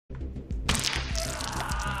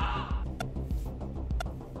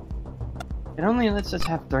It only lets us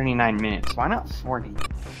have 39 minutes. Why not 40?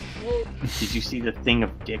 Did you see the thing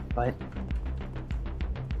of dick butt?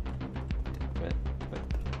 But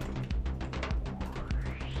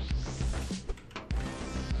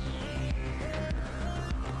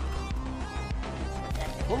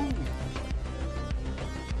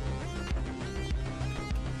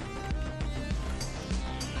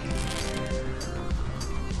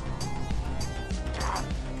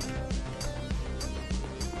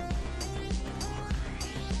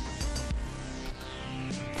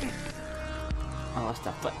oh, that's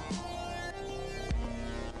that foot.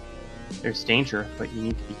 There's danger, but you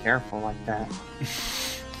need to be careful like that.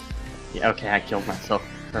 Yeah, okay, I killed myself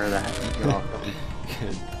for that. You're welcome.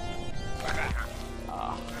 Good.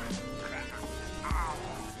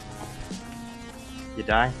 You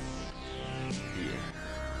die?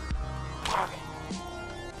 Yeah.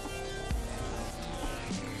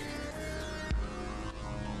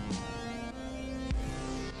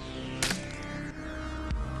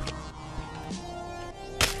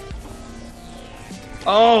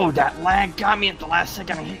 Oh, that lag got me at the last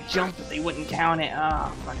second. I hit jump, but they wouldn't count it.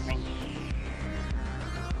 Oh, fuck me.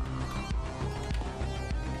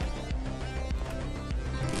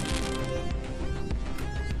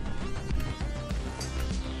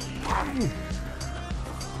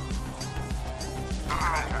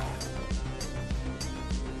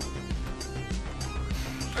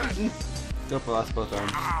 Nope, I lost both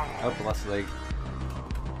arms. Oh, I lost a leg.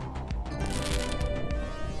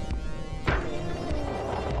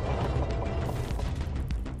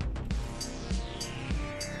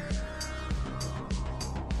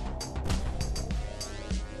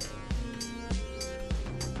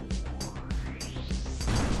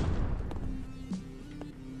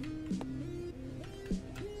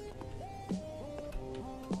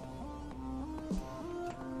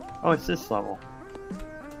 Oh, it's this level.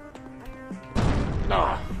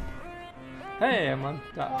 No. Hey, I'm on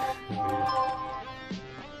top.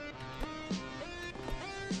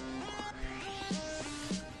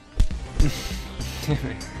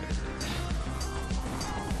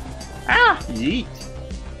 Ah! Yeet!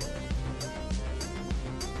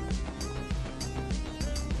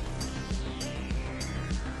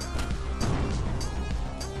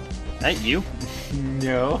 That you?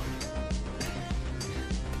 No.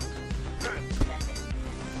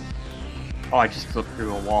 Oh, I just flipped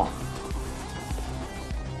through a wall.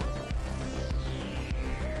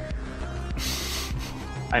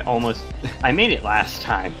 I made it last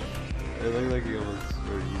time. It looked like you almost,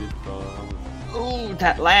 or you did fall almost. Ooh,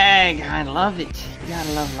 that lag! I love it. You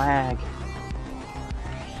gotta love lag.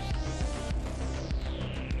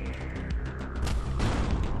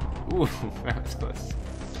 Ooh, that was close.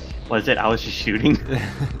 Was it? I was just shooting. See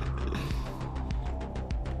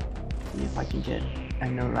if I can get a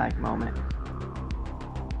no lag moment.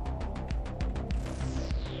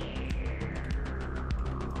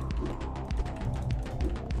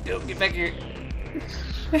 Yo, get back here.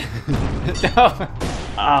 No.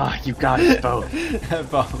 Ah, you got it both.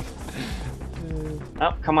 Bomb.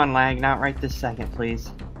 Oh, come on, lag. Not right this second,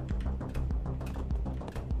 please.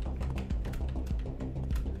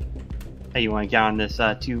 Hey, you want to get on this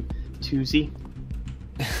twosie?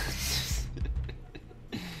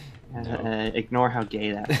 Ignore how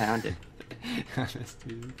gay that sounded.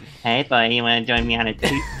 Hey, buddy, you want to join me on a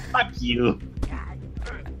Fuck you.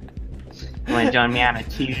 You want to join me on a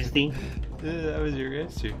Tuesday? That was your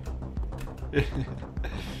answer.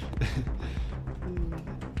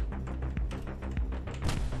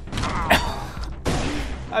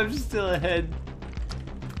 I'm still ahead.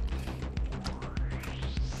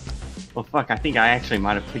 Well, fuck, I think I actually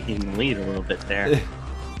might have put you in the lead a little bit there.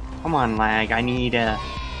 Come on, lag, I need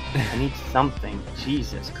something.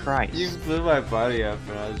 Jesus Christ. You blew my body up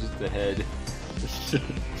and I was just ahead.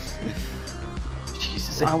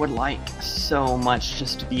 Jesus, I would like so much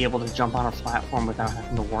just to be able to jump on a platform without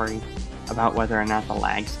having to worry about whether or not the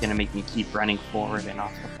lag's gonna make me keep running forward and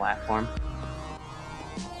off the platform.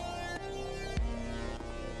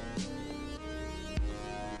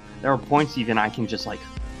 There are points even I can just like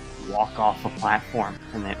walk off a platform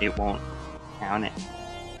and then it won't count it.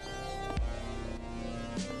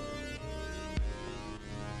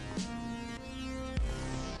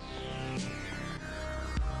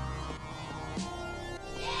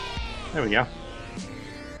 There we go.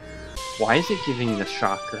 Why is it giving the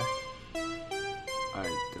shocker? I